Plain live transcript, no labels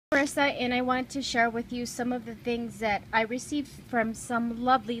Marissa, and I wanted to share with you some of the things that I received from some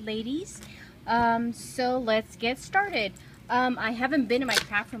lovely ladies. So let's get started. I haven't been in my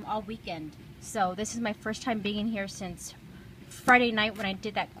craft room all weekend, so this is my first time being in here since Friday night when I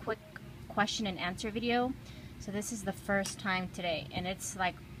did that quick question and answer video. So this is the first time today, and it's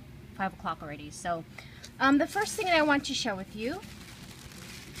like 5 o'clock already. So the first thing that I want to share with you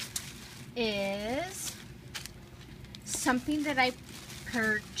is something that I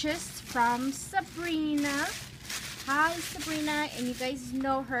purchased from Sabrina. Hi Sabrina, and you guys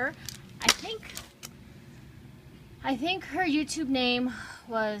know her. I think her YouTube name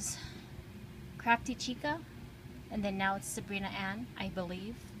was Crafty Chica, and then now it's Sabrina Ann, I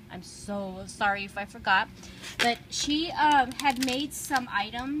believe. I'm so sorry if I forgot, but she had made some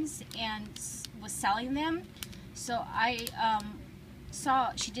items and was selling them. So I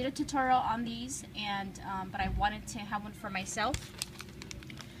saw she did a tutorial on these, and but I wanted to have one for myself.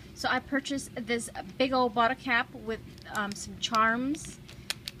 So I purchased this big old bottle cap with some charms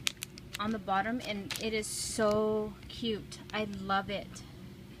on the bottom, and it is so cute. I love it.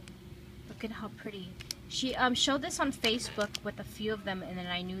 Look at how pretty. She showed this on Facebook with a few of them, and then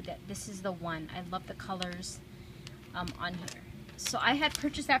I knew that this is the one. I love the colors on here. So I had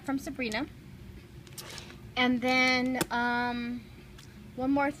purchased that from Sabrina. And then one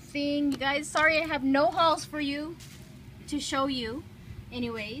more thing, you guys. Sorry I have no hauls for you to show you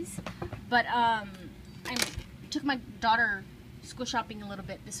anyways. But I took my daughter school shopping a little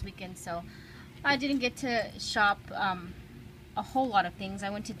bit this weekend, so I didn't get to shop a whole lot of things. I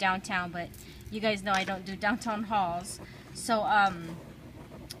went to downtown, but you guys know I don't do downtown hauls. So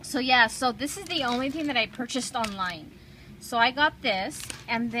so yeah, so this is the only thing that I purchased online. So I got this,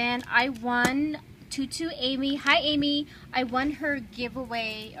 and then I won Tutu Amy. Hi Amy. I won her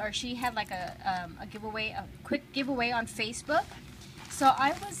giveaway, or she had like a giveaway, a quick giveaway on Facebook. So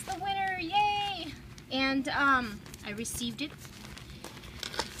I was the winner, yay! And I received it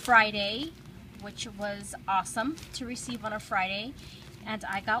Friday, which was awesome to receive on a Friday. And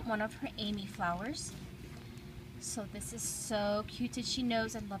I got one of her Amy flowers. So this is so cute, and she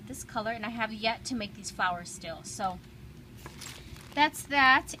knows I love this color, and I have yet to make these flowers still. So that's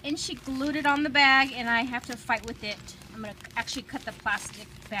that. And she glued it on the bag, and I have to fight with it. I'm going to actually cut the plastic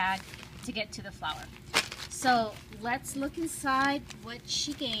bag to get to the flower. So let's look inside what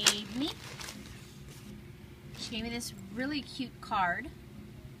she gave me. She gave me this really cute card.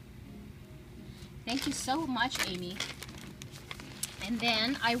 Thank you so much, Amy. And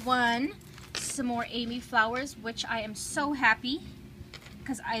then I won some more Amy flowers, which I am so happy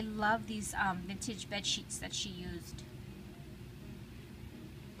because I love these vintage bed sheets that she used.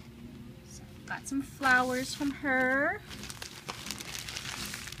 So got some flowers from her.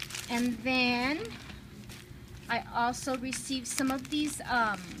 And then I also received some of these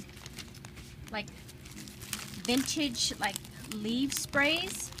like vintage like leaf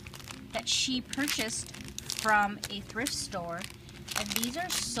sprays that she purchased from a thrift store. And these are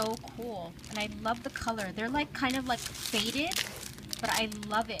so cool, and I love the color. They're like kind of like faded, but I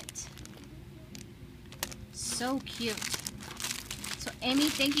love it. So cute. So Amy,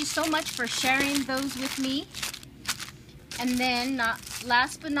 thank you so much for sharing those with me. And then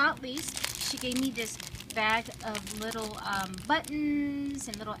last but not least, she gave me this bag of little buttons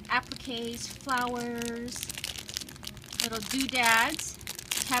and little appliques, flowers, little doodads,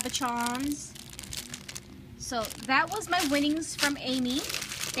 cabochons. So that was my winnings from Amy.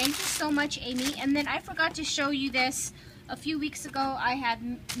 Thank you so much, Amy. And then I forgot to show you this. A few weeks ago, I had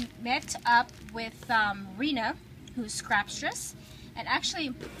met up with Rena, who's Scrapstress. And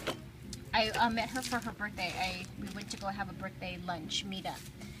actually, I met her for her birthday. We went to go have a birthday lunch meetup.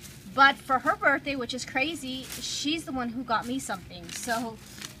 But for her birthday, which is crazy, she's the one who got me something. So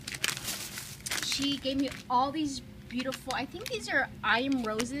she gave me all these beautiful, I think these are I Am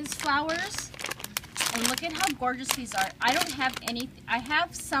Roses flowers. And look at how gorgeous these are. I don't have any, I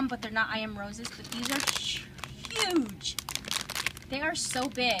have some, but they're not I Am Roses, but these are huge. They are so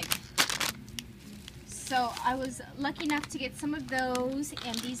big. So I was lucky enough to get some of those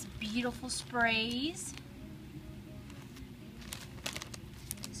and these beautiful sprays.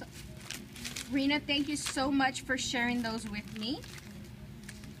 So, Rena, thank you so much for sharing those with me.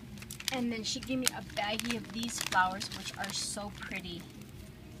 And then she gave me a baggie of these flowers, which are so pretty.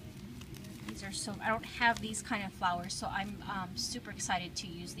 These are so, I don't have these kind of flowers, so I'm super excited to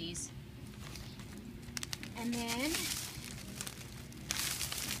use these. And then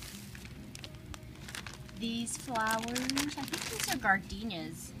these flowers, I think these are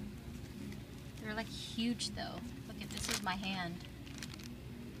gardenias. They're like huge though. Look at this, is my hand.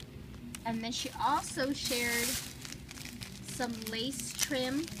 And then she also shared some lace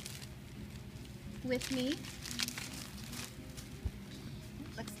trim with me.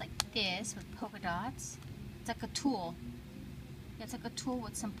 It looks like this with polka dots. It's like a tulle. It's like a tulle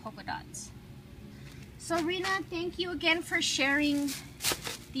with some polka dots. Sabrina, thank you again for sharing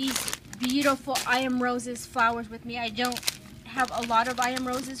these beautiful I Am Roses flowers with me. I don't have a lot of I Am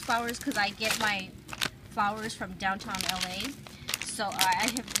Roses flowers because I get my flowers from downtown LA. So I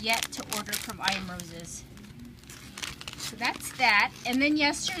have yet to order from I Am Roses. So that's that. And then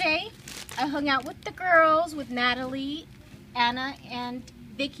yesterday, I hung out with the girls, with Natalie, Anna, and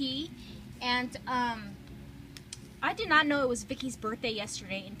Vicky. And I did not know it was Vicky's birthday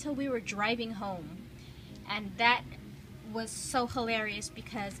yesterday until we were driving home. And that was so hilarious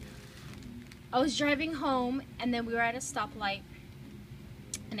because I was driving home and then we were at a stoplight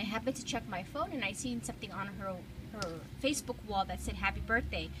and I happened to check my phone and I seen something on her Facebook wall that said happy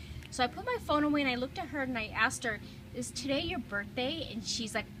birthday. So I put my phone away and I looked at her and I asked her, is today your birthday? And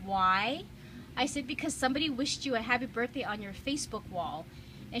she's like, why? I said, because somebody wished you a happy birthday on your Facebook wall.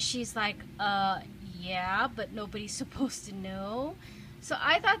 And she's like, yeah, but nobody's supposed to know. So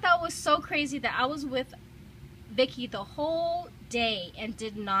I thought that was so crazy that I was with Vicky the whole day and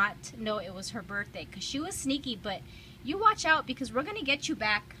did not know it was her birthday because she was sneaky. But you watch out because we're gonna get you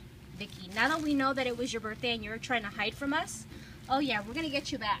back, Vicky. Now that we know that it was your birthday and you're trying to hide from us, oh yeah, we're gonna get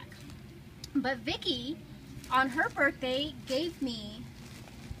you back. But Vicky, on her birthday, gave me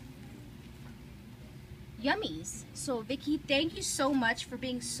yummies. So Vicky, thank you so much for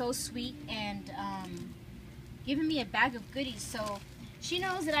being so sweet and giving me a bag of goodies. So she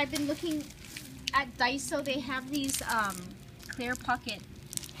knows that I've been looking at Daiso. They have these clear pocket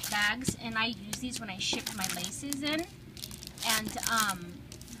bags and I use these when I ship my laces in. And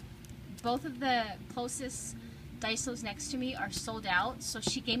both of the closest Daisos next to me are sold out. So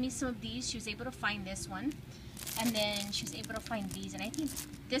she gave me some of these. She was able to find this one. And then she was able to find these. And I think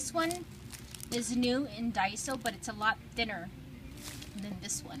this one is new in Daiso, but it's a lot thinner than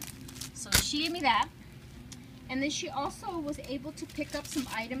this one. So she gave me that. And then she also was able to pick up some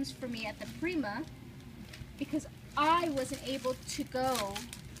items for me at the Prima because I wasn't able to go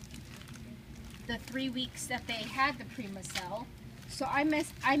the 3 weeks that they had the Prima sale. So I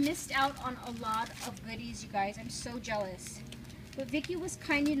missed out on a lot of goodies, you guys. I'm so jealous. But Vicky was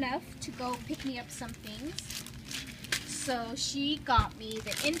kind enough to go pick me up some things. So she got me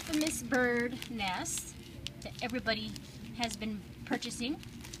the infamous bird nest that everybody has been purchasing.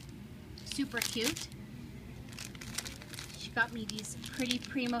 Super cute. She got me these pretty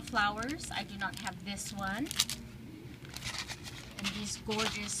Prima flowers. I do not have this one. And these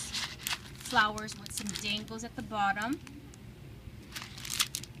gorgeous flowers with some dangles at the bottom.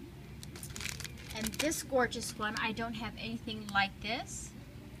 And this gorgeous one, I don't have anything like this.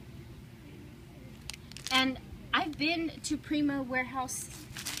 And I've been to Prima Warehouse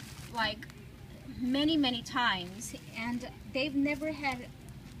like many times and they've never had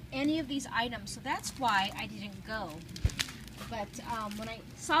any of these items, so that's why I didn't go. But when I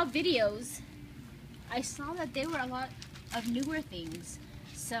saw videos, I saw that there were a lot of newer things.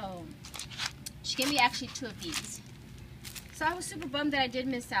 So she gave me actually 2 of these. So I was super bummed that I did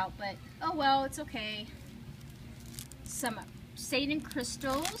miss out, but oh well, it's okay. Some Satan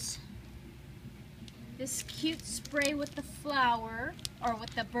crystals. This cute spray with the flower, or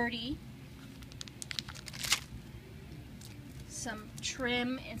with the birdie. Some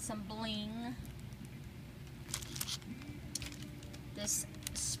trim and some bling. This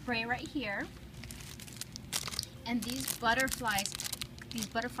spray right here. And these butterfly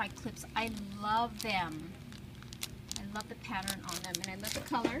clips, I love them. I love the pattern on them and I love the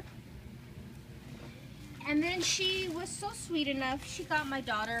color. And then she was so sweet enough, she got my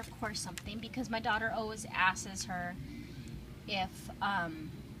daughter, of course, something, because my daughter always asks her if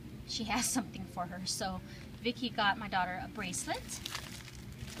she has something for her. So Vicky got my daughter a bracelet.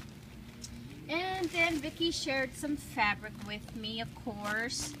 And then Vicky shared some fabric with me, of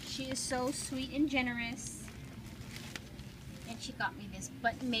course. She is so sweet and generous. And she got me this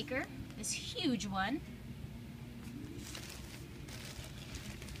button maker, this huge one.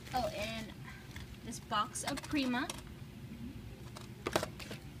 Oh, and this box of Prima.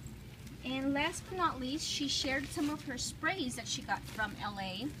 And last but not least, she shared some of her sprays that she got from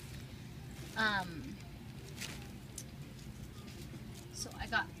LA. So I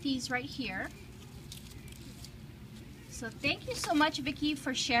got these right here. So thank you so much, Vicky,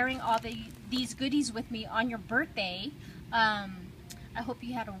 for sharing all these goodies with me on your birthday. I hope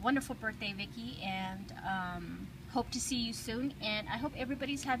you had a wonderful birthday, Vicky, and hope to see you soon. And I hope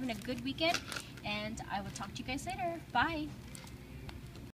everybody's having a good weekend, and I will talk to you guys later. Bye.